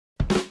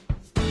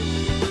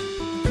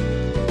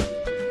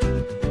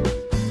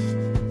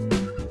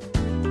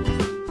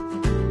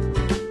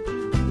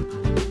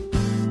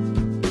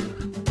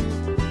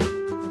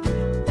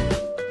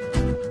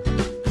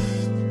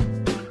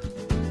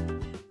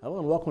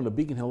welcome to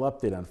Beacon Hill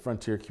Update on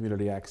Frontier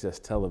Community Access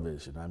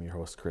Television. I'm your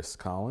host, Chris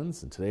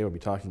Collins, and today we'll be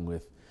talking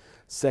with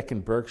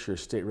 2nd Berkshire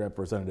State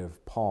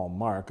Representative Paul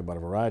Mark about a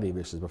variety of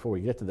issues. Before we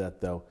get to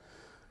that, though,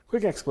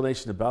 quick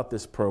explanation about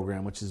this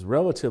program, which is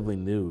relatively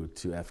new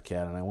to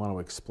FCAT, and I want to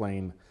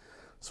explain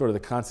sort of the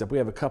concept. We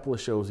have a couple of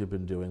shows we've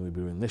been doing. We've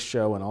been doing this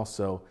show and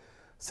also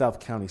South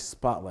County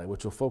Spotlight,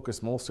 which will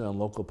focus mostly on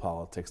local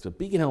politics. The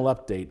Beacon Hill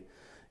Update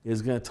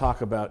is going to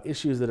talk about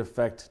issues that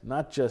affect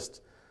not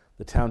just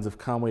the towns of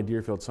Conway,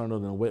 Deerfield,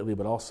 Sunderland, and Whately,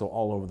 but also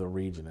all over the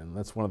region. And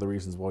that's one of the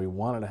reasons why we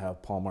wanted to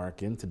have Paul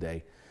Mark in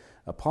today.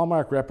 Paul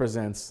Mark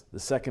represents the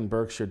 2nd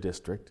Berkshire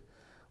District,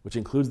 which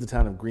includes the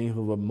town of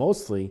Greenville, but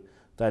mostly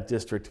that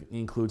district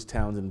includes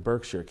towns in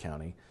Berkshire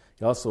County.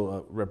 He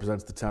also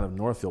represents the town of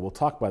Northfield. We'll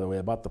talk, by the way,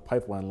 about the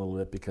pipeline a little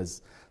bit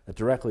because it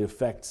directly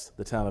affects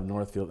the town of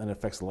Northfield and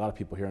affects a lot of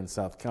people here in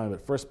South County.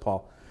 But first,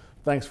 Paul,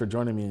 thanks for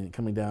joining me and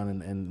coming down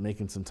and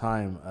making some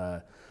time.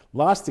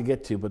 Lots to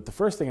get to, but the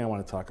first thing I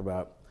want to talk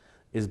about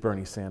is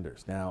Bernie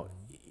Sanders. Now,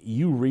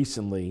 you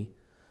recently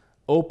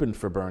opened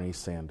for Bernie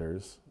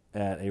Sanders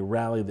at a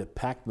rally that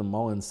packed the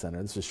Mullins Center.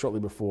 This was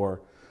shortly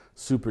before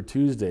Super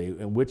Tuesday,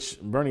 in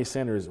which Bernie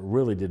Sanders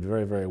really did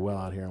very, very well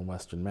out here in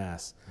Western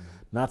Mass. Mm-hmm.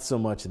 Not so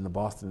much in the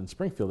Boston and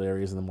Springfield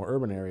areas and the more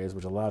urban areas,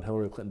 which allowed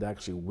Hillary Clinton to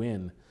actually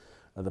win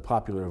the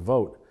popular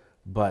vote.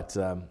 But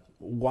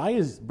why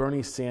is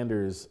Bernie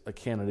Sanders a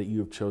candidate you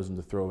have chosen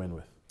to throw in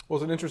with? Well,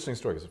 it's an interesting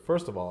story because,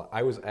 first of all,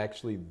 I was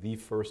actually the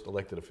first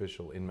elected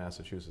official in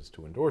Massachusetts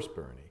to endorse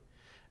Bernie,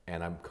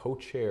 and I'm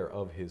co-chair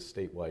of his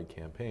statewide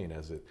campaign,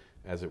 as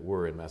it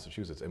were, in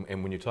Massachusetts.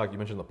 And when you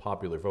mentioned the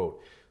popular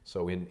vote.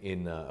 So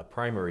in a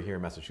primary here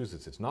in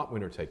Massachusetts, it's not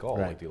winner take all,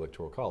 right, like the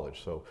Electoral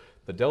College. So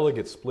the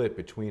delegate split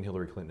between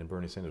Hillary Clinton and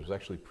Bernie Sanders was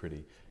actually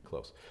pretty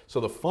close.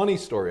 So the funny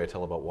story I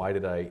tell about why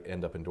did I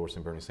end up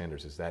endorsing Bernie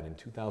Sanders is that in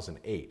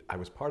 2008, I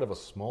was part of a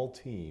small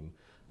team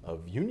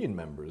of union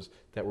members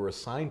that were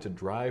assigned to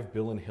drive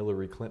Bill and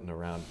Hillary Clinton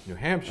around New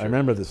Hampshire. I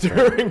remember this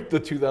during the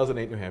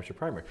 2008 New Hampshire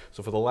primary.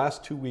 So for the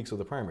last 2 weeks of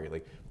the primary,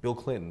 like Bill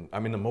Clinton,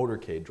 I'm in the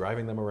motorcade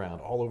driving them around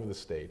all over the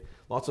state.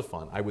 Lots of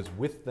fun. I was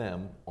with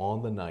them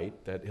on the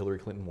night that Hillary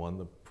Clinton won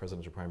the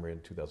presidential primary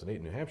in 2008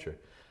 in New Hampshire.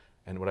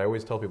 And what I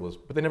always tell people is,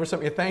 but they never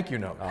sent me a thank you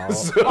note. Oh.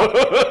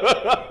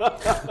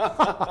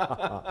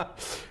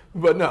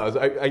 But no,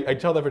 I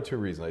tell that for two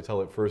reasons. I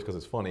tell it first because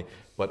it's funny,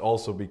 but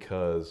also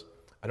because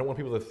I don't want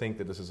people to think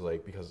that this is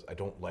like because I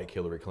don't like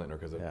Hillary Clinton or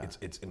because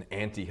it's an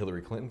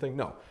anti-Hillary Clinton thing.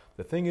 No.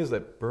 The thing is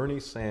that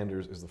Bernie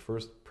Sanders is the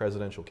first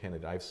presidential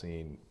candidate I've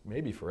seen,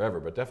 maybe forever,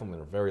 but definitely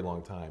in a very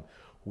long time,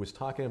 who is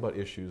talking about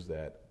issues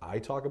that I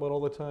talk about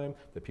all the time,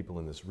 that people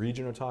in this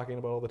region are talking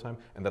about all the time,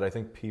 and that I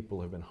think people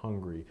have been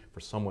hungry for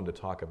someone to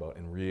talk about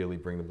and really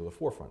bring them to the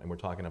forefront. And we're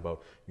talking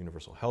about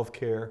universal health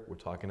care, we're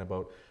talking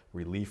about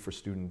relief for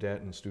student debt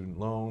and student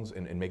loans,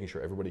 and making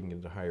sure everybody can get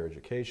into higher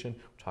education,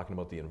 we're talking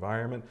about the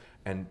environment,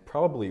 and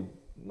probably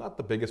not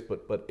the biggest,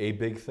 but a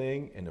big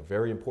thing and a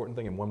very important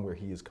thing, and one where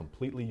he is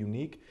completely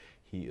unique.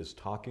 He is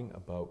talking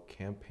about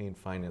campaign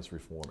finance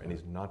reform, and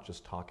he's not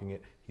just talking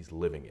it, he's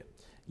living it.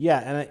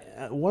 Yeah,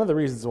 and one of the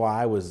reasons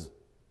why I was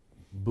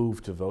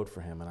moved to vote for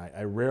him, and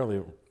I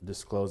rarely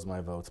disclose my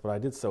votes, but I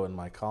did so in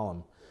my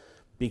column,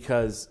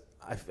 because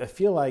I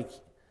feel like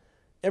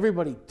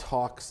everybody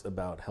talks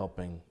about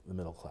helping the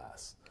middle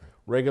class,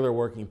 regular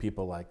working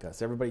people like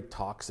us. Everybody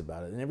talks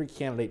about it, and every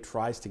candidate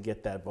tries to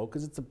get that vote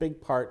because it's a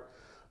big part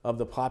of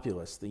the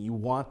populace that you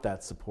want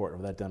that support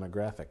of that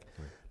demographic.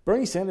 Right.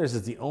 Bernie Sanders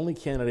is the only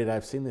candidate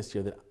I've seen this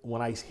year that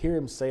when I hear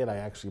him say it, I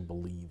actually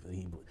believe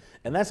that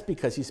and that's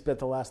because he spent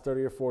the last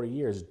 30 or 40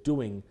 years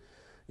doing,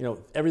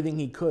 everything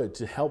he could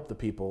to help the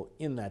people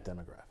in that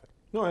demographic.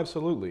 No,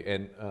 absolutely.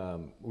 And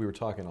we were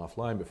talking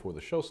offline before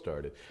the show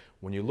started.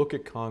 When you look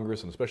at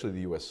Congress, and especially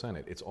the U.S.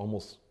 Senate, it's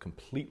almost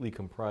completely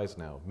comprised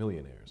now of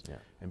millionaires. Yeah.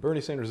 And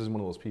Bernie Sanders is one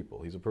of those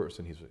people. He's a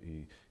person.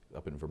 He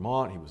up in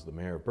Vermont, he was the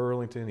mayor of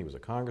Burlington, he was a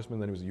congressman,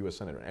 then he was a U.S.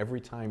 senator. And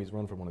every time he's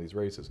run from one of these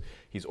races,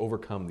 he's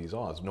overcome these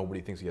odds. Nobody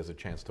thinks he has a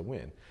chance to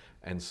win.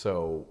 And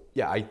so,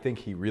 yeah, I think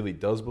he really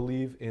does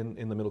believe in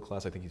the middle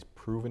class. I think he's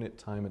proven it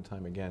time and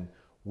time again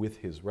with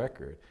his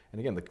record.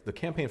 And again, the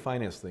campaign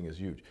finance thing is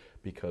huge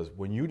because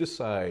when you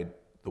decide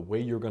the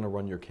way you're going to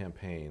run your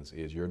campaigns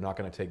is you're not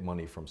going to take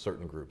money from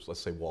certain groups, let's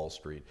say Wall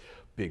Street,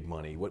 big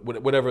money,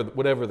 whatever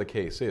the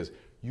case is,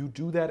 you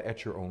do that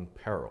at your own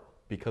peril.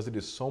 Because it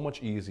is so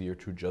much easier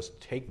to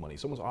just take money.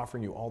 Someone's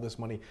offering you all this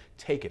money,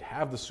 take it,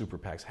 have the super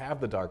PACs, have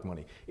the dark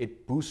money.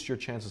 It boosts your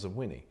chances of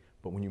winning.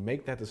 But when you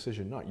make that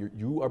decision,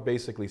 you are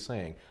basically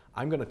saying,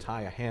 I'm going to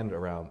tie a hand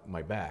around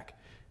my back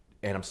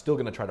and I'm still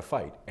going to try to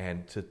fight.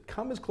 And to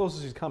come as close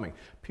as he's coming,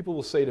 people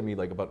will say to me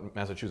like about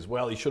Massachusetts,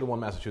 well, he should have won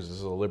Massachusetts, this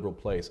is a liberal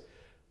place.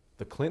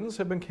 The Clintons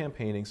have been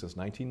campaigning since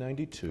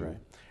 1992, right,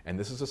 and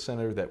this is a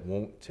senator that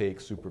won't take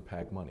super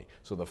PAC money.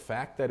 So the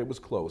fact that it was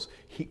close,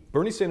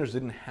 Bernie Sanders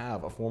didn't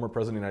have a former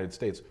president of the United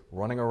States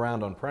running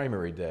around on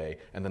primary day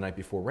and the night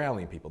before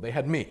rallying people. They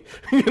had me,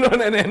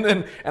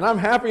 and I'm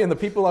happy, and the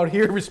people out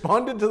here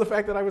responded to the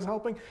fact that I was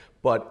helping,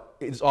 but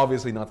it's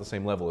obviously not the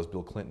same level as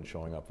Bill Clinton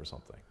showing up for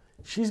something.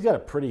 she's got a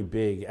pretty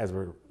big, as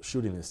we're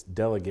shooting this,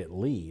 delegate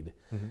lead.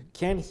 Mm-hmm.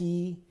 Can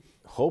he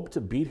hope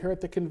to beat her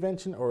at the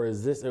convention, or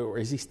is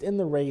he in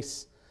the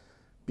race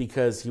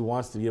because he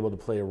wants to be able to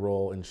play a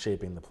role in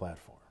shaping the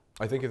platform?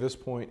 I think at this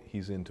point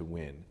he's in to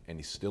win, and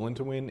he's still in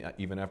to win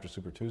even after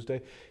Super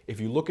Tuesday. If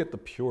you look at the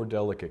pure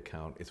delegate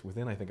count, it's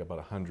within, I think, about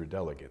 100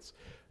 delegates.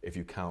 If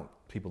you count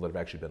people that have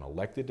actually been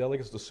elected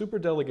delegates, the super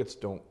delegates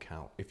don't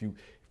count. If you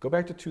go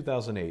back to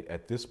 2008,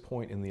 at this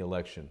point in the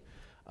election,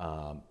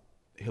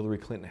 Hillary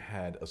Clinton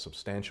had a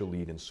substantial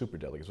lead in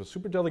superdelegates. So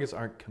superdelegates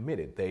aren't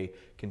committed. They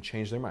can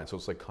change their mind. So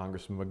it's like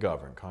Congressman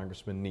McGovern,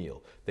 Congressman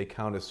Neal. They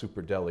count as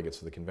superdelegates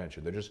to the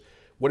convention. They're just,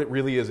 what it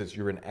really is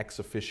you're an ex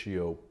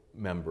officio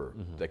member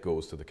that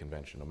goes to the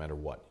convention, no matter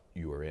what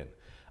you are in.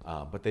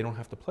 But they don't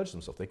have to pledge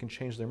themselves. They can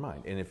change their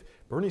mind. And if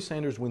Bernie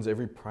Sanders wins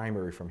every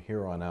primary from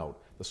here on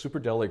out, the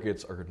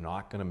superdelegates are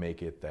not going to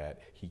make it that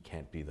he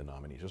can't be the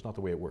nominee. It's just not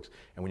the way it works.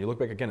 And when you look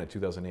back again at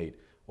 2008,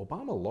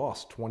 Obama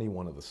lost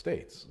 21 of the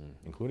states,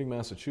 including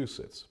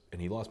Massachusetts, and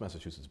he lost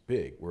Massachusetts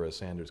big, whereas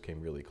Sanders came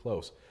really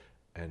close.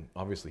 And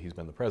obviously he's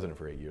been the president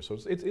for 8 years, so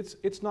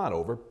it's not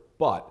over.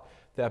 But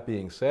that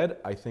being said,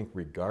 I think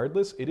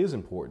regardless, it is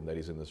important that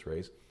he's in this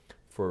race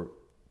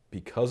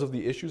because of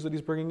the issues that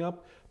he's bringing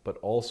up, but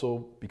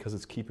also because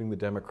it's keeping the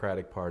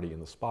Democratic Party in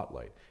the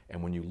spotlight.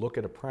 And when you look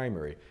at a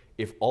primary,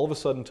 if all of a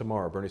sudden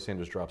tomorrow Bernie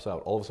Sanders drops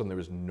out, all of a sudden there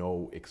is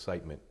no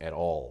excitement at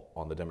all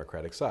on the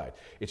Democratic side.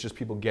 It's just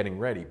people getting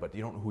ready, but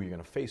you don't know who you're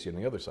going to face on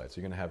the other side.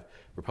 So you're going to have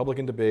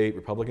Republican debate,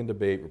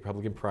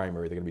 Republican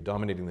primary. They're going to be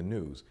dominating the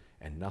news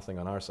and nothing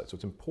on our side. So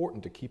it's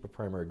important to keep a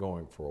primary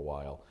going for a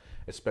while,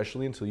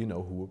 especially until you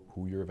know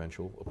who your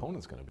eventual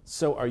opponent's going to be.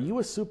 So are you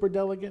a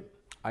superdelegate?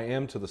 I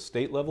am to the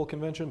state level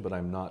convention, but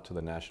I'm not to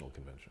the national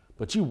convention.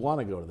 But you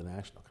want to go to the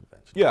national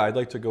convention? Yeah, I'd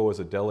like to go as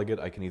a delegate.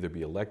 I can either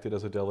be elected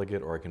as a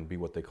delegate, or I can be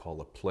what they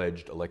call a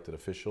pledged elected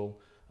official,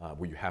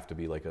 where you have to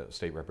be like a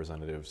state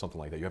representative, something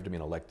like that. You have to be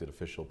an elected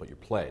official, but you're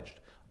pledged.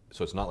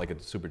 So it's not like a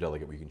super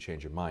delegate where you can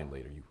change your mind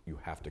later. You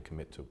have to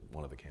commit to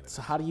one of the candidates.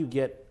 So how do you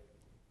get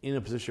in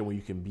a position where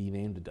you can be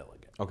named a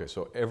delegate? Okay,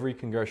 so every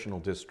congressional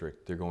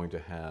district, they're going to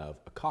have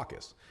a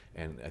caucus.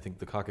 And I think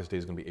the caucus day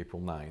is going to be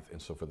April 9th.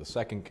 And so for the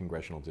 2nd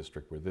congressional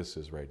district, where this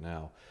is right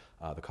now,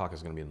 the caucus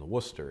is going to be in the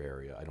Worcester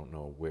area. I don't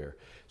know where.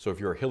 So if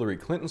you're a Hillary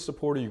Clinton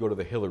supporter, you go to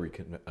the Hillary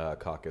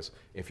caucus.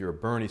 If you're a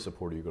Bernie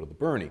supporter, you go to the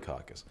Bernie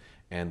caucus.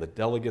 And the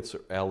delegates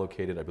are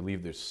allocated, I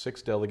believe there's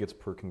 6 delegates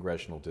per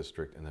congressional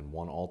district and then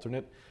 1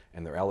 alternate.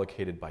 And they're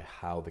allocated by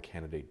how the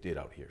candidate did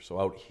out here. So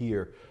out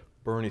here,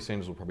 Bernie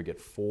Sanders will probably get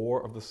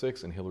 4 of the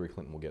 6, and Hillary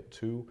Clinton will get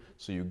 2.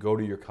 So you go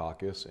to your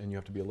caucus, and you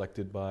have to be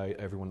elected by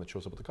everyone that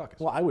shows up at the caucus.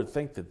 Well, I would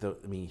think that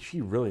he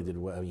really did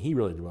well. He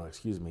really did well.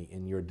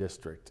 In your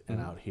district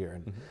and out here,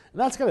 and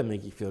that's got to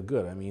make you feel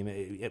good. I mean,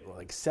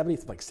 like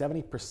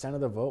 70%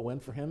 of the vote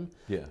went for him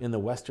in the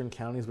western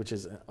counties, which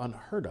is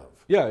unheard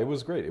of. Yeah, it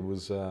was great. It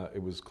was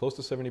close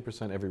to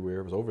 70% everywhere.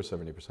 It was over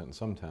 70% in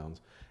some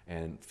towns,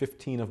 and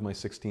 15 of my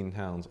 16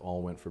 towns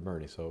all went for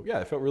Bernie. So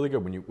yeah, it felt really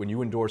good when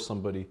you endorse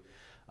somebody.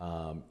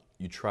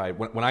 You try.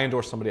 When I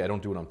endorse somebody, I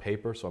don't do it on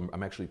paper, so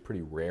I'm actually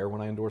pretty rare when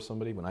I endorse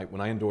somebody. When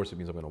I endorse, it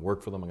means I'm going to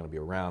work for them. I'm going to be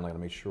around. I'm going to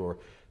make sure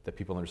that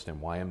people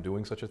understand why I'm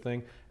doing such a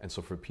thing. And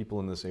so for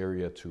people in this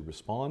area to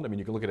respond, I mean,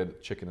 you can look at it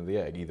as chicken and the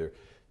egg. Either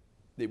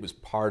it was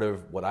part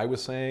of what I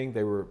was saying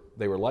they were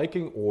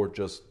liking, or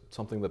just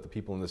something that the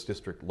people in this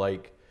district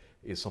like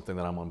is something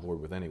that I'm on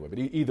board with anyway. But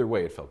either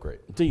way, it felt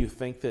great. What do you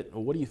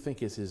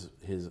think is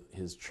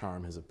his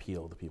charm, his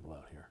appeal to people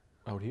out here?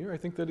 Out here, I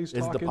think that he's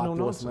talking no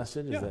nonsense. Is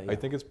the populist message? Yeah, I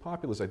think it's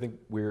populist. I think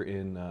we're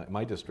in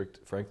my district,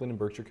 Franklin and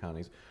Berkshire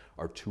counties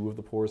are 2 of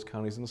the poorest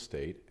counties in the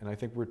state, and I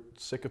think we're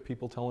sick of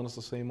people telling us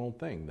the same old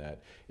thing,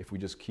 that if we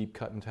just keep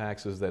cutting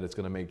taxes that it's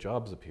going to make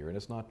jobs appear, and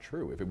it's not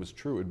true. If it was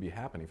true, it would be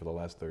happening for the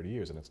last 30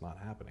 years, and it's not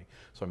happening.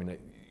 So I mean,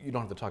 you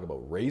don't have to talk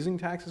about raising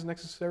taxes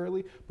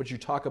necessarily, but you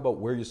talk about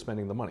where you're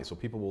spending the money. So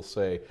people will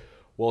say,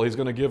 well, he's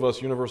going to give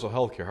us universal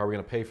health care. How are we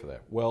going to pay for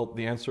that? Well,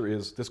 the answer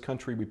is this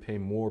country, we pay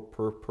more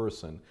per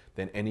person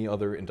than any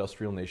other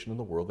industrial nation in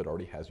the world that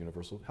already has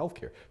universal health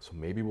care. So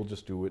maybe we'll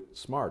just do it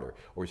smarter.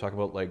 Or we talk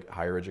about like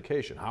higher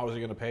education. How is he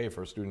going to pay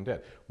for student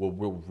debt? Well,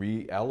 we'll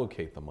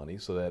reallocate the money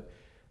so that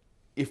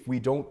if we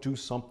don't do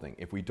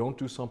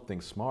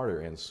something smarter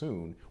and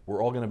soon,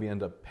 we're all going to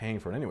end up paying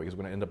for it anyway, because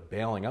we're going to end up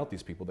bailing out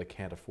these people that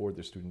can't afford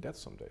their student debt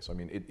someday. So I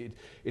mean,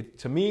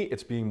 to me,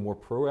 it's being more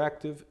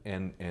proactive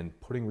and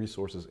putting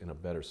resources in a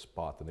better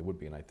spot than they would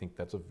be, and I think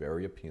that's a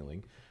very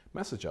appealing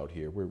message out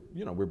here.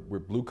 We're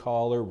blue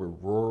collar, we're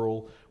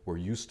rural, we're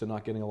used to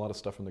not getting a lot of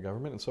stuff from the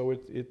government, and so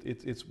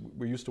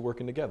we're used to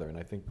working together, and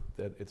I think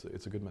that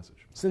it's a good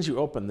message. Since you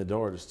opened the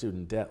door to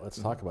student debt, let's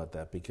talk about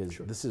that, because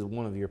this is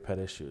one of your pet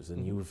issues,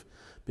 and you've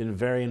been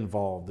very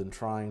involved in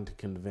trying to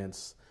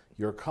convince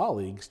your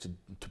colleagues to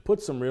put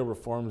some real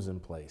reforms in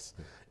place.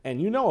 And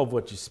you know of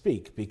what you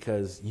speak,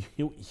 because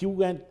you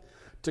went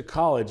to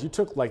college, you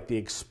took like the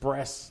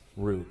express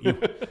route. You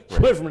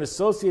went from an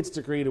associate's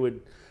degree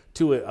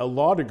to a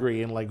law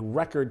degree in like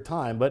record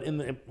time, but in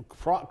the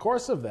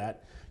course of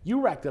that,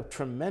 you racked up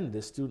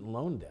tremendous student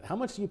loan debt. How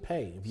much do you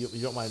pay, if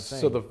you don't mind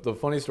saying? So the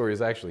funny story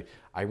is actually,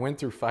 I went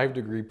through 5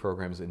 degree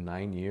programs in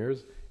 9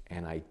 years,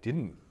 and I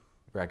didn't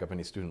rack up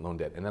any student loan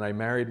debt. And then I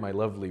married my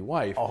lovely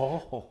wife,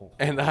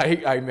 and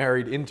I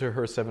married into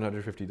her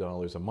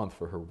 $750 a month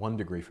for her 1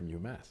 degree from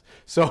UMass.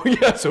 So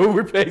yeah, so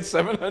we paid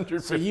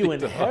 $750. So you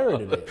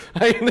inherited it.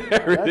 I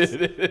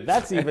inherited it.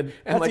 That's even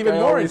like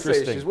more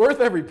interesting. Say, she's worth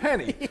every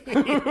penny.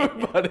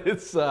 But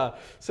it's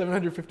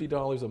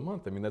 $750 a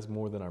month. I mean, that's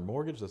more than our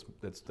mortgage.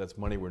 That's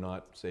money we're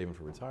not saving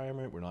for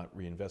retirement. We're not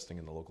reinvesting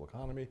in the local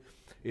economy.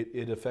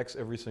 It affects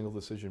every single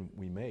decision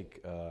we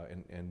make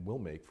and will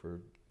make for.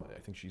 I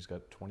think she's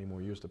got 20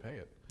 more years to pay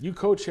it. You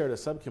co-chaired a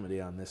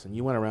subcommittee on this, and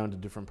you went around to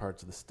different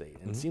parts of the state.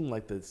 And it seemed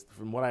like,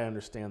 from what I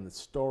understand, the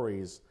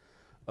stories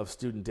of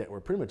student debt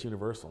were pretty much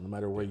universal, no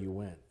matter where you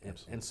went.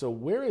 And so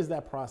where is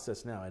that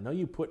process now? I know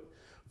you put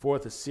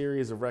forth a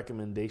series of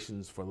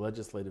recommendations for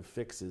legislative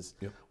fixes.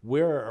 Yep.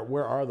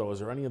 Where are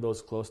those? Are any of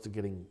those close to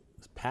getting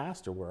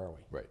passed, or where are we?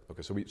 Right.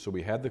 Okay. So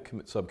we had the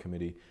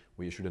subcommittee.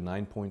 We issued a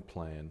 9-point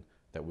plan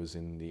that was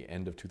in the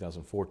end of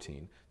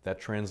 2014. That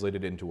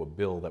translated into a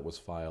bill that was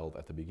filed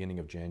at the beginning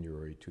of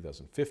January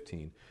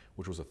 2015,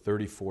 which was a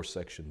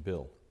 34-section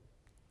bill.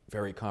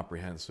 Very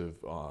comprehensive,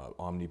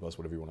 omnibus,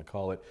 whatever you want to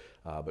call it,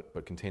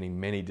 but containing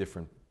many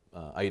different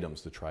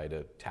items to try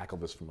to tackle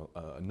this from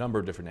a number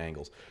of different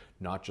angles.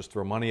 Not just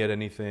throw money at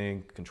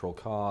anything, control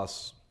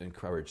costs,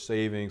 encourage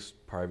savings,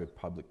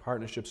 private-public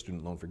partnerships,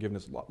 student loan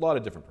forgiveness, a lot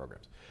of different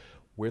programs.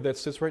 Where that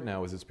sits right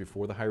now is it's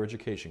before the Higher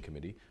Education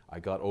Committee. I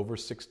got over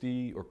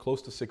 60 or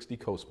close to 60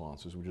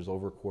 co-sponsors, which is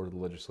over a quarter of the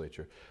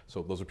legislature.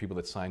 So those are people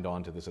that signed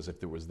on to this as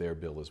if it was their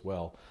bill as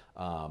well.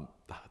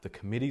 The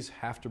committees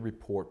have to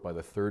report by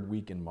the 3rd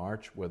week in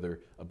March whether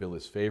a bill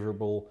is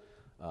favorable,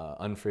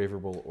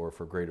 unfavorable, or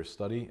for greater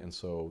study. And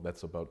so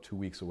that's about 2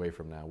 weeks away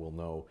from now. We'll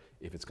know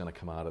if it's going to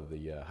come out of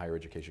the Higher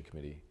Education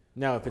Committee.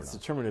 Now, if it's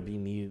determined to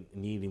be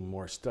needing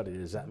more study,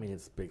 does that mean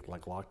it's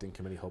locked in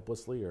committee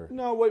hopelessly? Or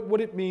no, what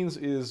it means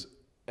is,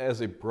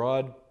 as a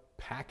broad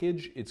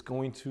package, it's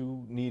going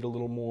to need a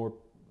little more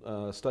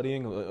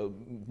studying.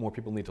 More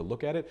people need to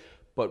look at it.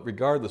 But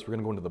regardless, we're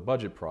going to go into the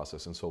budget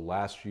process. And so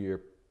last year,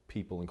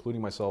 people,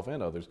 including myself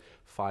and others,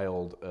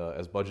 filed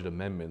as budget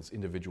amendments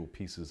individual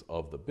pieces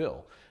of the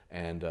bill.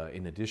 And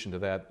in addition to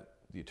that,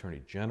 the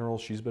Attorney General,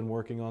 she's been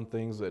working on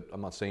things that,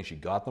 I'm not saying she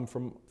got them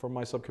from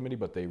my subcommittee,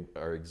 but they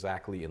are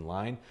exactly in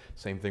line.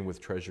 Same thing with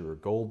Treasurer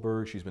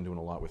Goldberg. She's been doing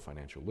a lot with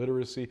financial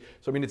literacy.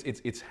 So I mean,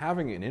 it's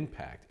having an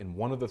impact. And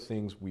one of the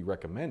things we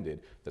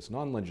recommended that's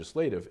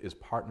non-legislative is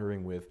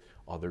partnering with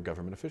other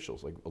government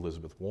officials. Like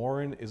Elizabeth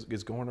Warren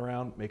is going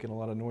around making a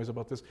lot of noise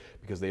about this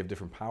because they have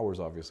different powers,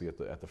 obviously,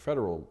 at the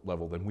federal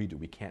level than we do.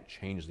 We can't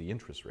change the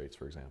interest rates,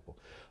 for example.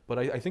 But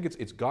I think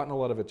it's gotten a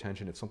lot of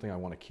attention. It's something I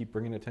want to keep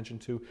bringing attention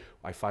to.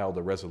 I filed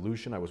a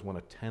resolution. I was one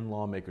of 10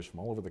 lawmakers from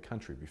all over the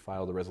country. We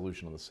filed a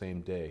resolution on the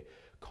same day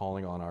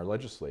calling on our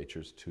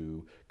legislatures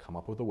to come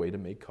up with a way to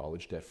make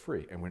college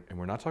debt-free. And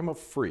we're not talking about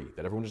free,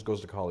 that everyone just goes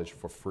to college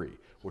for free.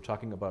 We're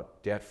talking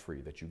about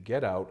debt-free, that you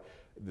get out.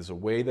 There's a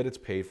way that it's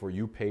paid for.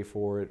 You pay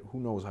for it. Who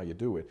knows how you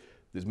do it?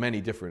 There's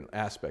many different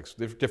aspects.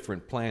 There's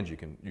different plans you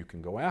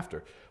can go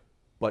after.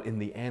 But in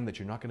the end, that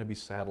you're not going to be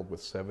saddled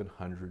with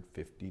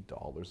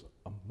 $750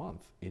 a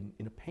month in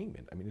a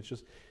payment. I mean, it's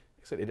just,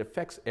 like I said, it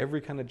affects every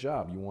kind of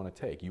job you want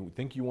to take. You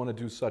think you want to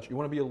do such, you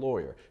want to be a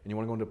lawyer, and you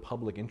want to go into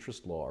public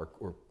interest law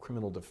or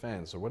criminal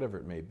defense or whatever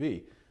it may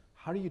be.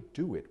 How do you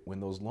do it when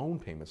those loan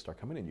payments start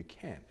coming in? You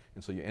can't.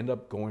 And so you end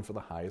up going for the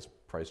highest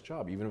priced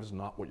job, even if it's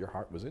not what your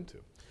heart was into.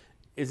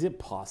 Is it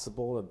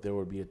possible that there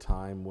would be a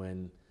time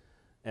when,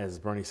 as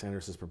Bernie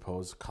Sanders has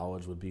proposed,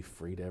 college would be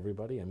free to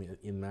everybody? I mean,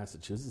 in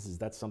Massachusetts, is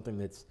that something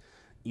that's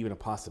even a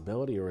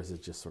possibility, or is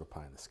it just sort of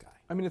pie in the sky?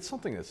 I mean, it's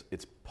something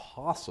it's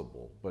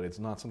possible, but it's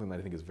not something that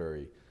I think is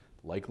very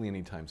likely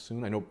anytime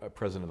soon. I know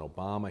President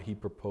Obama, he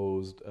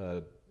proposed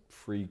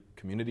free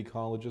community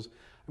colleges.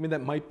 I mean,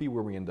 that might be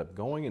where we end up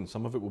going, and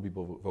some of it will be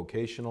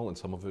vocational, and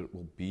some of it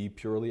will be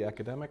purely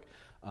academic.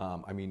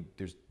 I mean,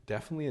 there's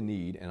definitely a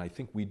need, and I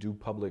think we do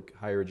public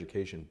higher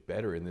education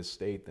better in this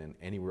state than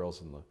anywhere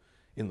else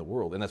in the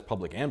world, and that's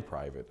public and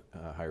private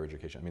higher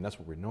education. I mean, that's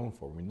what we're known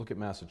for. When you look at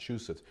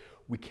Massachusetts,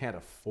 we can't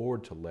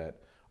afford to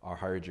let our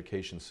higher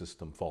education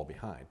system fall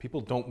behind.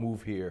 People don't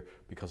move here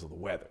because of the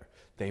weather.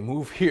 They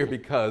move here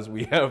because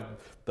we have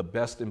the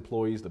best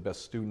employees, the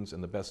best students,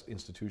 and the best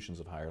institutions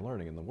of higher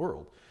learning in the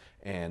world.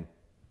 And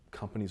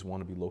companies want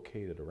to be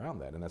located around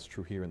that. And that's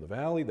true here in the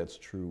Valley, that's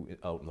true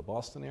out in the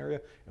Boston area,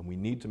 and we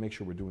need to make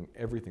sure we're doing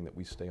everything that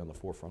we stay on the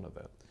forefront of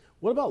that.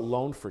 What about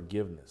loan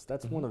forgiveness?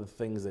 That's one of the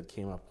things that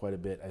came up quite a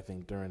bit, I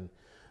think, during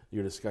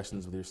your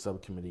discussions with your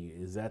subcommittee.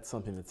 Is that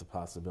something that's a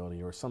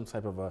possibility, or some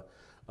type of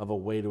a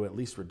way to at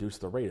least reduce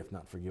the rate, if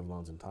not forgive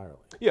loans entirely?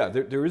 Yeah,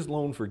 there is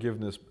loan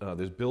forgiveness.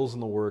 There's bills in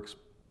the works.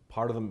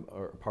 Part of them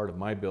are part of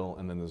my bill,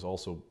 and then there's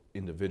also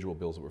individual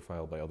bills that were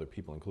filed by other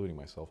people, including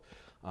myself.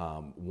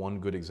 One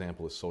good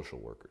example is social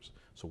workers.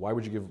 So why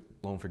would you give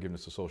loan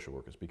forgiveness to social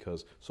workers?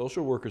 Because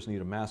social workers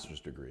need a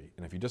master's degree.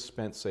 And if you just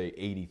spent, say,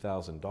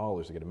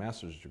 $80,000 to get a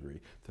master's degree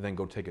to then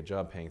go take a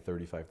job paying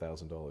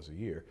 $35,000 a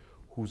year,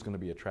 who's going to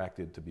be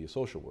attracted to be a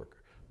social worker?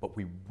 But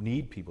we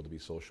need people to be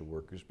social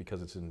workers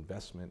because it's an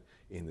investment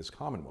in this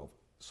Commonwealth.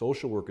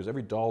 Social workers,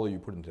 every dollar you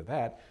put into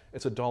that,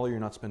 it's a dollar you're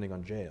not spending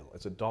on jail.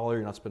 It's a dollar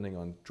you're not spending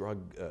on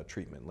drug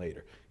treatment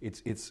later.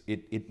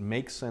 It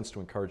makes sense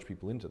to encourage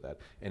people into that.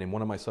 And in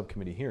one of my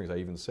subcommittee hearings, I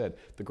even said,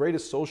 the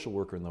greatest social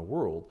worker in the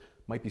world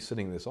might be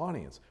sitting in this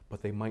audience,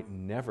 but they might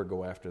never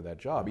go after that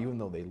job, even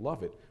though they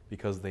love it,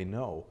 because they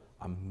know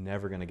I'm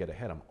never going to get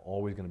ahead. I'm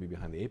always going to be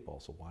behind the 8 ball,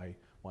 so why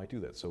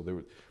do that? So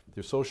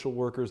there's social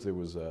workers, there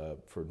was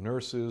for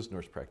nurses,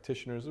 nurse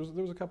practitioners,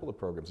 there was a couple of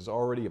programs. There's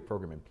already a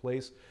program in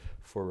place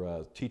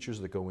for teachers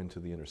that go into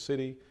the inner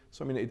city.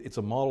 So I mean, it's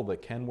a model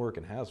that can work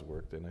and has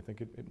worked, and I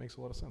think it makes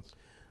a lot of sense.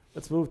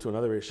 Let's move to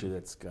another issue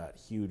that's got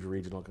huge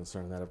regional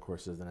concern, and that, of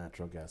course, is the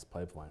natural gas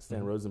pipeline.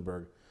 Stan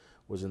Rosenberg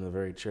was in the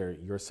very chair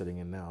you're sitting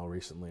in now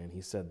recently, and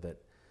he said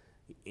that,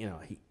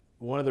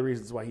 one of the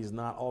reasons why he's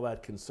not all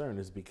that concerned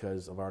is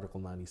because of Article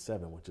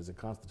 97, which is a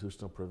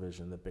constitutional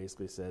provision that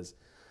basically says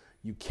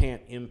you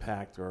can't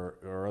impact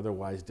or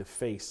otherwise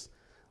deface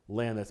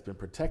land that's been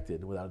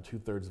protected without a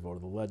 2/3 vote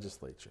of the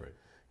legislature. Right.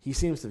 He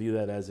seems to view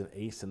that as an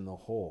ace in the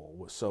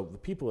hole. So the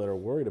people that are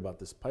worried about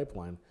this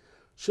pipeline,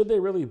 should they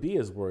really be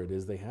as worried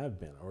as they have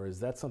been? Or is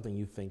that something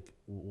you think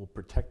will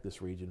protect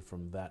this region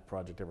from that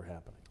project ever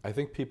happening? I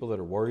think people that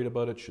are worried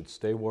about it should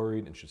stay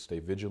worried and should stay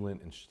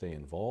vigilant and should stay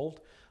involved.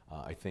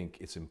 I think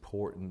it's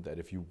important that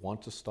if you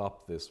want to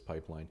stop this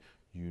pipeline,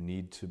 you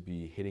need to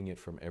be hitting it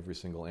from every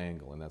single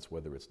angle, and that's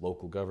whether it's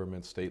local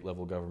government, state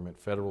level government,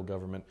 federal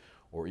government,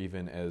 or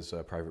even as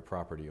private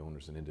property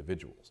owners and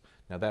individuals.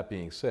 Now, that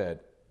being said,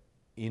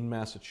 in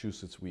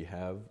Massachusetts, we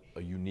have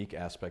a unique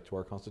aspect to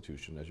our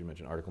Constitution, as you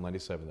mentioned, Article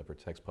 97, that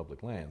protects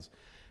public lands,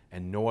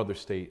 and no other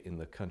state in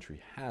the country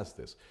has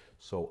this.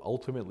 So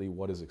ultimately,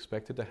 what is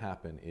expected to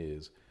happen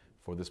is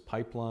for this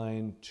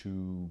pipeline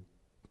to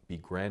be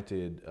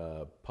granted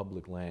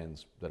public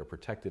lands that are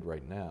protected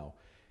right now,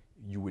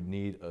 you would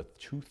need a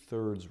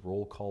 2/3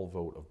 roll call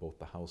vote of both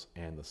the House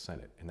and the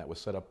Senate. And that was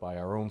set up by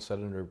our own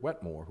Senator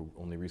Wetmore, who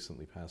only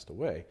recently passed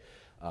away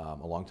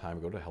a long time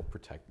ago, to help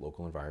protect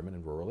local environment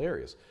in rural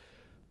areas.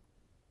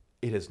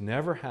 It has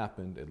never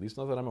happened, at least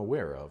not that I'm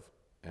aware of,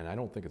 and I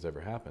don't think it's ever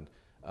happened,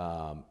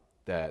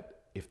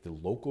 that if the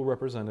local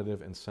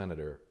representative and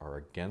senator are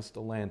against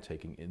a land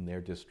taking in their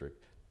district,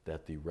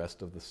 that the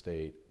rest of the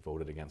state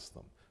voted against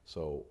them.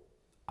 So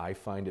I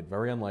find it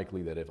very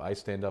unlikely that if I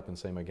stand up and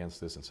say I'm against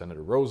this, and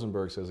Senator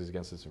Rosenberg says he's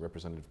against this, and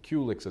Representative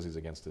Kulik says he's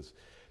against this,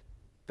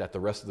 that the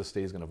rest of the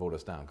state is going to vote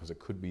us down, because it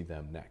could be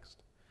them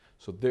next.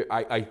 So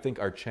I think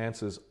our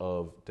chances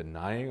of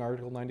denying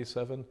Article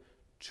 97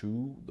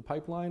 to the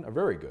pipeline are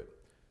very good.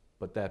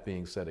 But that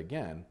being said,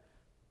 again,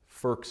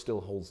 FERC still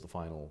holds the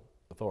final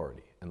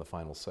authority and the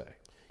final say.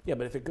 Yeah,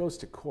 but if it goes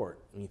to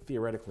court, I mean,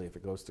 theoretically, if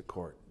it goes to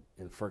court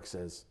and FERC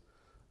says,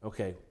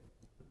 okay,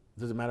 it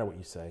doesn't matter what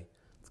you say,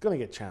 it's going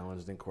to get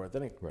challenged in court,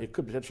 then it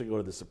could potentially go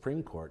to the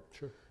Supreme Court.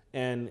 Sure.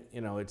 And,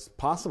 it's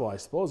possible, I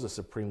suppose, the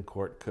Supreme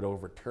Court could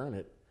overturn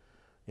it,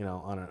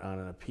 on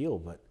an appeal,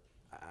 but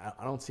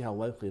I don't see how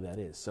likely that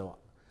is. So,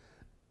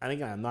 and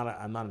again, I'm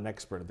not an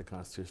expert at the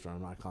Constitution, or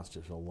I'm not a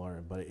constitutional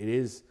lawyer, but it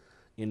is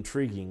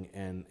intriguing,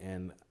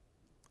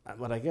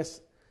 but I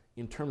guess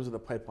in terms of the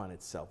pipeline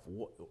itself,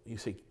 you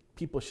say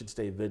people should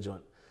stay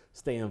vigilant,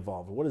 stay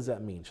involved. What does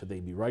that mean? Should they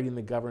be writing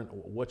the government?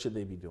 What should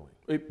they be doing?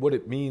 What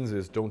it means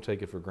is don't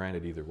take it for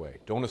granted either way.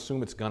 Don't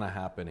assume it's going to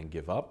happen and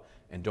give up,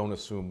 and don't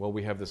assume, well,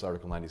 we have this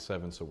Article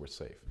 97, so we're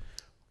safe.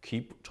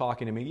 Keep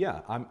talking to me.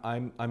 Yeah,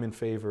 I'm in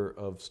favor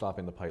of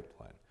stopping the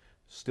pipeline.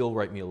 Still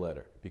write me a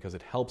letter, because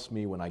it helps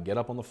me when I get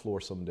up on the floor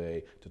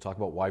someday to talk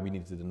about why we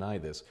need to deny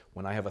this,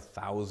 when I have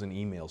 1,000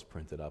 emails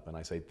printed up and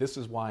I say, this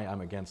is why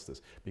I'm against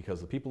this,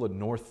 because the people at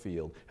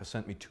Northfield have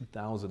sent me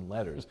 2,000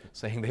 letters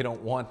saying they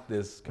don't want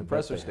this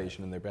compressor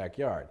station in their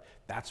backyard.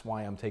 That's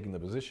why I'm taking the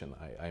position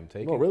I'm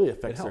taking. Well, it really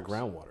affects their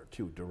groundwater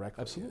too,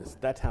 directly. Absolutely.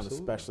 That town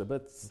especially,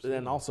 but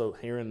then also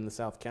here in the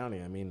South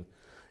County, I mean,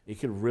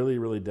 it could really,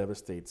 really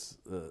devastate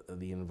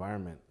the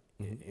environment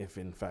if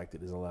in fact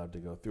it is allowed to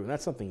go through. And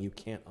that's something you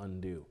can't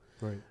undo.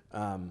 Right.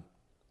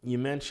 You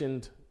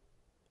mentioned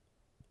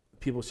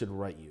people should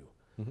write you.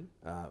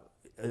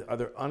 Are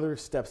there other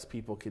steps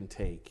people can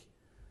take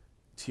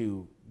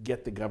to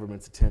get the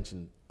government's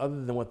attention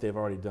other than what they've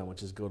already done,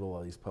 which is go to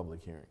all these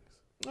public hearings?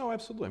 Oh,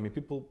 absolutely. I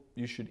mean,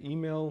 you should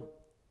email,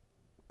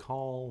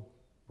 call,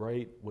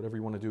 write, whatever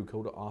you want to do.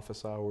 Go to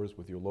office hours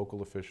with your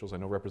local officials. I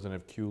know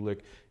Representative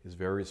Kulik is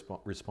very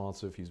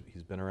responsive.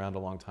 He's been around a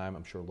long time.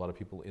 I'm sure a lot of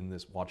people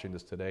watching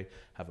this today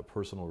have a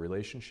personal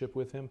relationship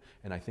with him,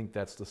 and I think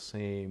that's the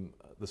same.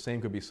 The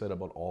same could be said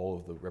about all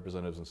of the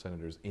representatives and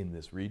senators in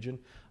this region.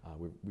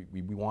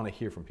 We want to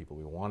hear from people.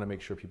 We want to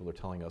make sure people are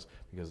telling us,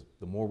 because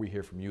the more we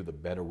hear from you, the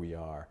better we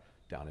are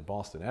down in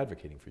Boston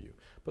advocating for you.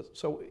 But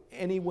so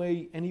any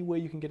way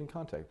you can get in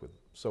contact with him.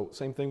 So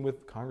same thing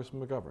with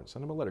Congressman McGovern.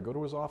 Send him a letter. Go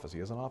to his office. He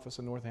has an office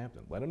in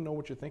Northampton. Let him know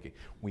what you're thinking.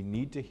 We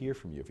need to hear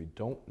from you. If you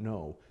don't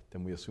know,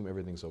 then we assume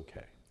everything's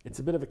okay. It's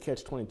a bit of a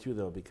catch-22,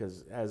 though,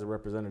 because as a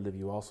representative,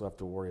 you also have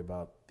to worry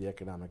about the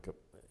economic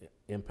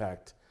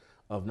impact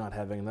of not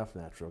having enough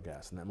natural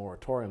gas. And that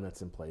moratorium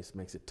that's in place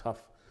makes it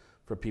tough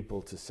for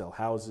people to sell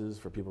houses,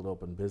 for people to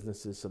open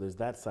businesses. So there's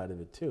that side of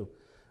it, too.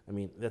 I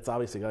mean, that's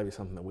obviously got to be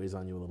something that weighs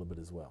on you a little bit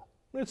as well.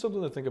 It's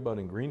something to think about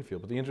in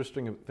Greenfield. But the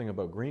interesting thing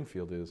about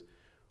Greenfield is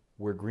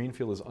where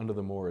Greenfield is under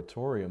the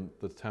moratorium,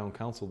 the town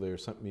council there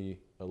sent me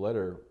a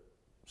letter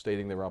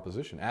stating their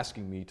opposition,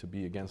 asking me to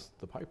be against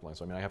the pipeline.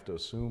 So, I mean, I have to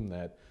assume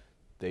that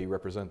they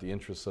represent the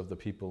interests of the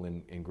people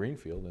in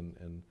Greenfield,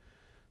 and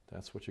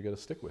that's what you got to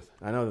stick with.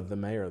 I know that the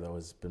mayor, though,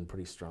 has been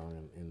pretty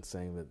strong in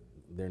saying that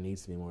there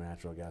needs to be more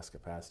natural gas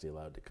capacity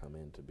allowed to come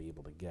in to be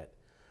able to get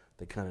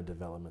the kind of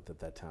development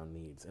that town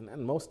needs. And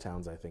most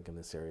towns, I think, in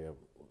this area,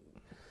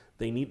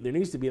 there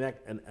needs to be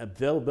an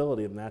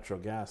availability of natural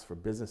gas for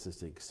businesses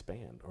to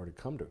expand or to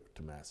come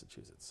to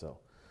Massachusetts. So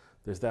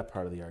there's that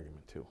part of the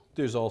argument, too.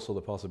 There's also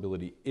the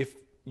possibility, if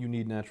you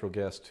need natural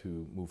gas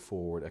to move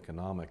forward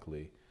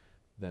economically,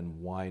 then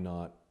why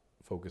not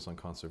focus on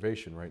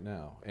conservation right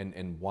now?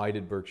 And why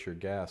did Berkshire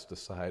Gas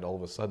decide all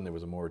of a sudden there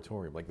was a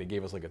moratorium? Like, they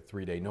gave us like a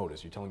 3-day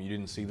notice. You're telling me you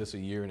didn't see this a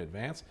year in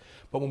advance?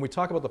 But when we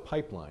talk about the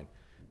pipeline,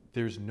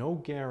 there's no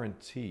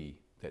guarantee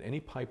that any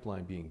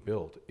pipeline being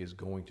built is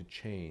going to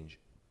change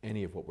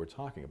any of what we're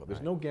talking about.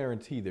 There's no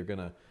guarantee they're going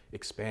to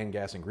expand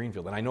gas in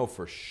Greenfield. And I know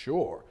for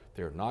sure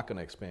they're not going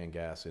to expand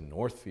gas in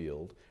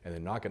Northfield, and they're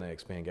not going to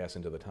expand gas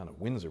into the town of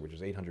Windsor, which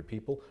is 800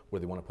 people,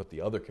 where they want to put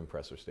the other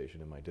compressor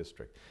station in my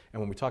district. And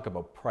when we talk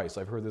about price,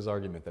 I've heard this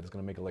argument that it's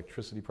going to make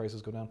electricity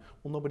prices go down.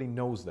 Well, nobody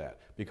knows that,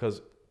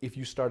 because if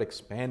you start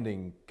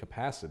expanding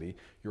capacity,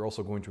 you're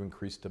also going to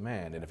increase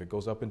demand. And if it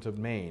goes up into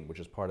Maine, which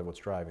is part of what's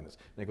driving this,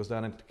 and it goes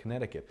down into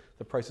Connecticut,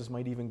 the prices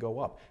might even go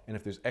up. And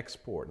if there's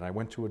export, and I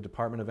went to a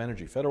Department of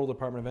Energy, Federal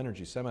Department of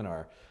Energy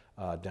seminar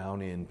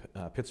down in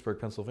Pittsburgh,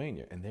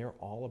 Pennsylvania, and they're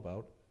all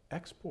about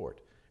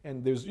export.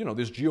 And there's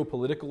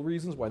geopolitical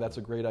reasons why that's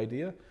a great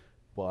idea,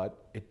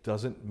 but it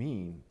doesn't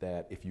mean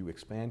that if you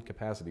expand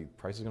capacity,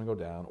 price is going to go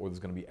down, or there's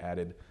going to be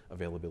added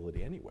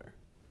availability anywhere.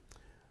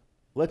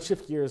 Let's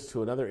shift gears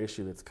to another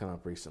issue that's come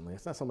up recently.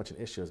 It's not so much an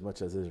issue as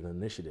much as it is an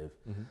initiative.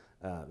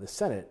 The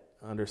Senate,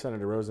 under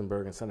Senator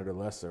Rosenberg and Senator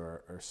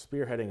Lesser, are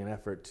spearheading an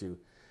effort to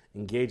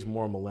engage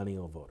more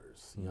millennial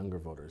voters, younger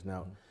voters.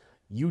 Now,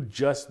 you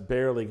just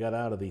barely got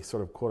out of the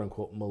sort of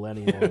quote-unquote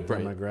millennial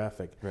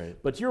demographic,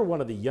 but you're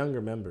one of the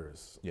younger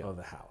members of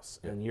the House,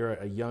 and you're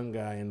a young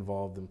guy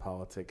involved in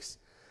politics.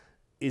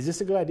 Is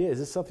this a good idea? Is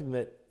this something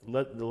that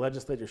the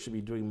legislature should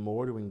be doing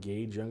more to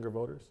engage younger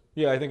voters?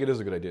 Yeah, I think it is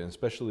a good idea, and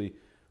especially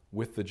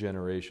with the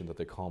generation that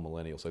they call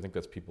millennials. I think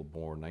that's people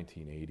born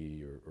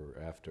 1980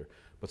 or after.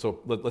 But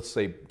so let's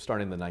say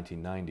starting in the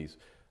 1990s,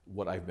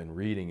 what I've been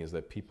reading is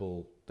that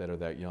people that are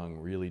that young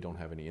really don't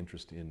have any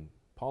interest in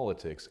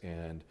politics,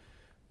 and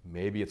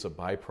maybe it's a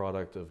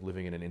byproduct of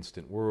living in an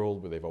instant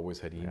world where they've always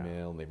had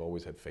email and they've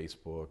always had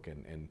Facebook,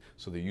 and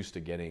so they're used to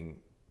getting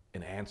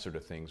an answer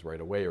to things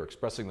right away or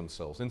expressing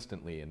themselves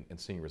instantly and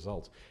seeing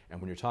results. And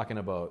when you're talking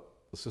about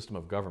the system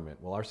of government,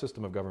 well, our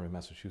system of government in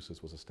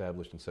Massachusetts was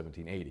established in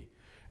 1780.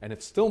 And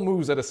it still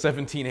moves at a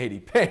 1780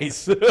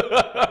 pace.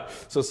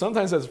 So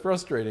sometimes that's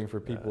frustrating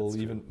for people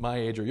even my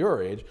age or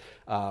your age.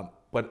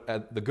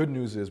 But the good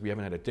news is we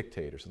haven't had a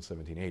dictator since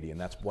 1780, and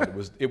that's what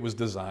it was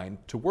designed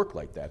to work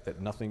like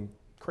that nothing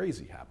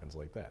crazy happens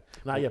like that.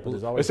 Not yet, but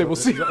there's always,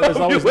 there's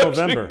always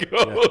November.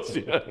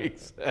 Yeah,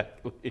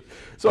 exactly.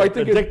 So I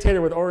think a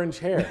dictator with orange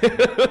hair.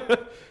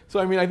 So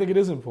I mean, I think it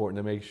is important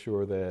to make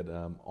sure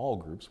that all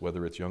groups,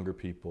 whether it's younger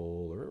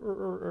people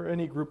or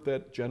any group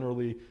that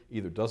generally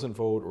either doesn't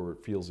vote or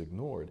feels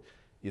ignored,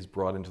 is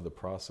brought into the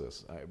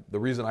process. The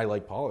reason I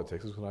like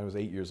politics is when I was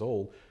 8 years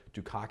old,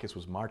 Dukakis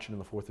was marching in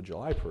the 4th of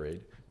July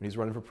parade when he's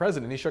running for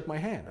president, and he shook my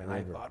hand. And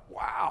I thought,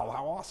 wow,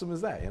 how awesome is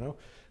that,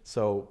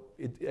 So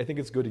I think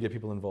it's good to get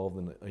people involved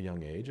in a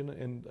young age.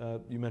 And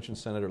you mentioned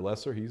Senator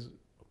Lesser. He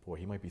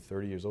might be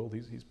 30 years old.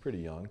 He's pretty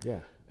young. Yeah.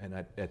 And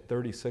at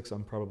 36,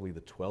 I'm probably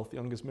the 12th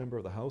youngest member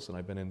of the House, and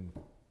I've been in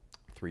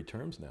 3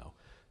 terms now.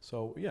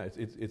 So yeah,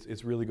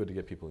 it's really good to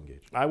get people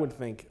engaged. I would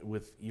think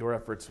with your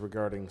efforts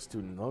regarding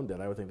student loan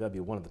debt, I would think that'd be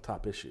one of the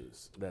top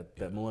issues that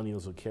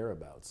millennials would care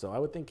about. So I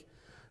would think,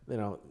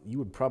 you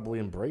would probably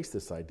embrace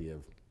this idea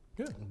of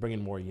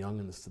bringing more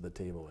youngness to the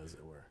table, as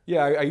it were.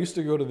 Yeah, I used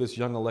to go to this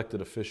young elected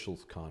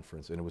officials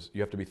conference, and you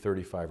have to be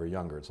 35 or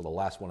younger. And so the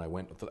last one I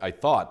went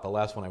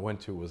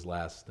to was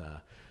last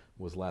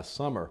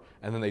summer,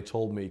 and then they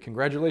told me,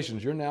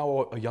 "Congratulations, you're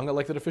now a young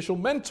elected official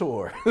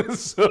mentor."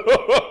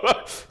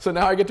 So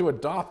now I get to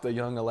adopt a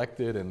young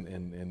elected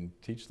and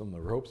teach them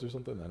the ropes or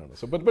something. I don't know.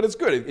 So, but it's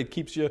good. It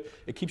keeps you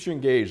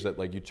engaged. That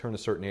like you turn a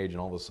certain age, and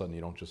all of a sudden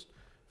you don't just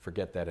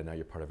forget that, and now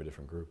you're part of a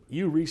different group.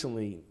 You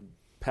recently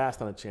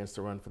passed on a chance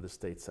to run for the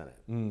state senate,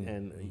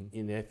 and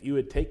if you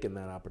had taken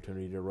that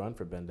opportunity to run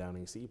for Ben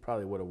Downing seat, you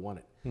probably would have won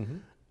it.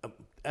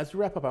 As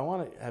we wrap up, I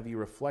want to have you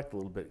reflect a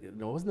little bit. It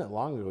wasn't that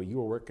long ago you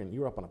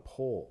were up on a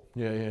pole.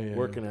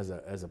 Working as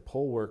a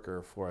poll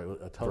worker for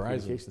a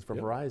telecommunications for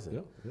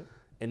Verizon.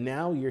 And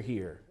now you're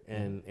here,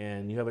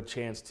 and you have a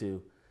chance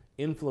to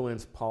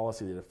influence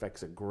policy that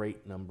affects a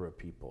great number of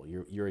people.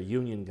 You're a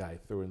union guy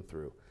through and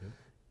through.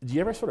 Do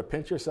you ever sort of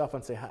pinch yourself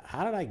and say,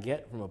 how did I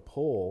get from a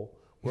poll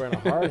wearing a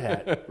hard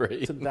hat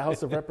to the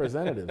House of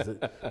Representatives?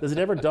 Does it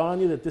ever dawn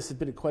on you that this has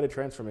been quite a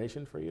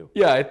transformation for you?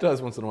 Yeah, it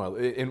does once in a while.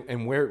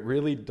 And where it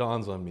really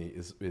dawns on me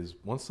is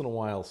once in a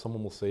while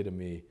someone will say to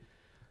me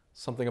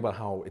something about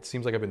how it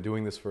seems like I've been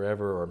doing this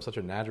forever, or I'm such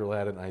a natural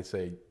at it, and I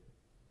say,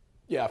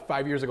 yeah,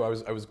 5 years ago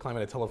I was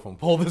climbing a telephone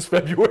pole this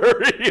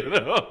February,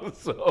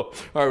 or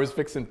I was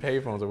fixing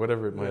payphones or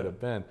whatever it might have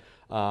been.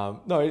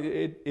 No,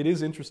 it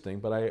is interesting,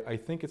 but I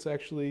think it's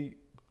actually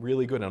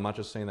really good. And I'm not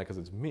just saying that because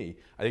it's me.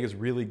 I think it's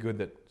really good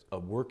that a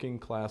working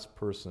class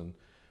person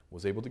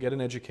was able to get an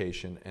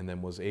education and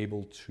then was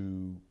able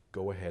to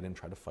go ahead and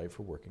try to fight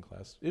for working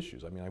class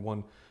issues. I mean, I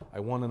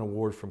won an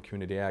award from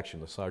Community Action,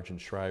 the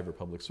Sergeant Shriver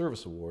Public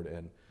Service Award,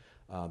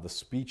 and the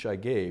speech I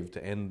gave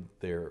to end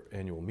their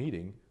annual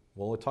meeting,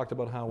 well, it talked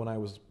about how when I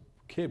was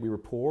a kid we were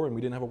poor and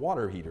we didn't have a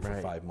water heater for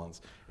 5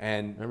 months.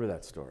 And remember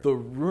that story. The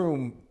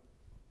room,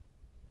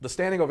 the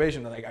standing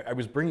ovation, I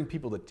was bringing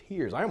people to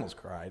tears. I almost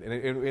cried.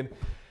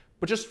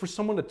 But just for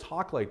someone to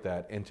talk like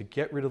that and to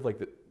get rid of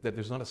that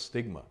there's not a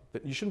stigma,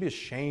 that you shouldn't be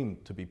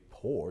ashamed to be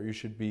poor. You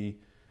should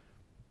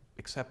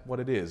accept what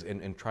it is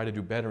and try to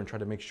do better and try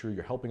to make sure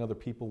you're helping other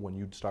people when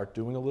you start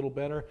doing a little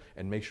better,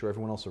 and make sure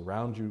everyone else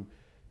around you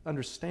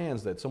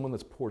understands that someone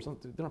that's poor,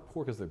 they're not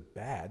poor because they're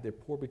bad. They're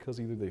poor because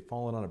either they've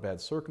fallen on a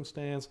bad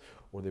circumstance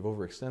or they've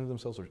overextended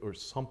themselves or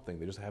something.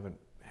 They just haven't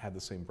had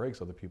the same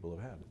breaks other people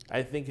have had.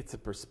 I think it's a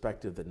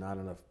perspective that not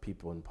enough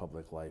people in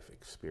public life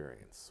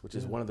experience, which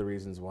is one of the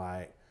reasons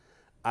why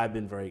I've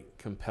been very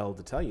compelled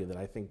to tell you that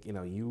I think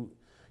you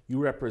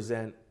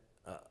represent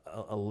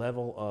a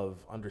level of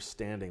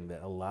understanding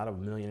that a lot of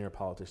millionaire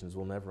politicians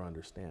will never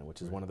understand,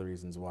 which is one of the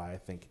reasons why I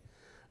think,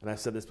 and I've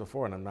said this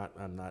before, and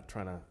I'm not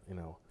trying to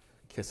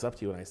kiss up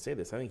to you when I say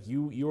this. I think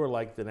you're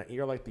like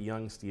the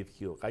young Steve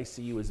Kulik. I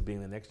see you as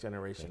being the next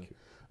generation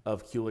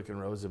of Kulik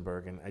and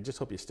Rosenberg, and I just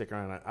hope you stick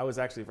around. I was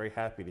actually very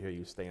happy to hear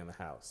you stay in the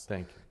House.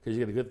 Thank you. Because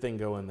you got a good thing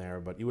going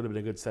there, but you would have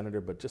been a good senator,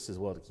 but just as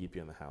well to keep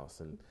you in the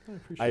House. And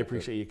I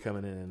appreciate you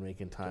coming in and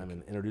making time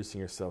and introducing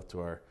yourself to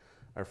our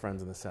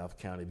friends in the South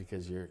County,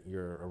 because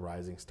you're a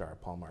rising star,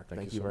 Paul Mark.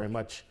 Thank you very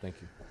much. Thank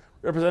you.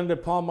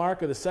 Representative Paul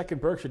Mark of the 2nd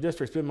Berkshire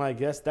District has been my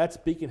guest. That's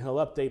Beacon Hill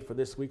Update for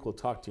this week. We'll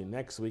talk to you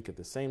next week at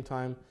the same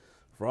time.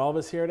 For all of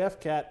us here at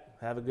FCAT,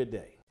 have a good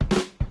day.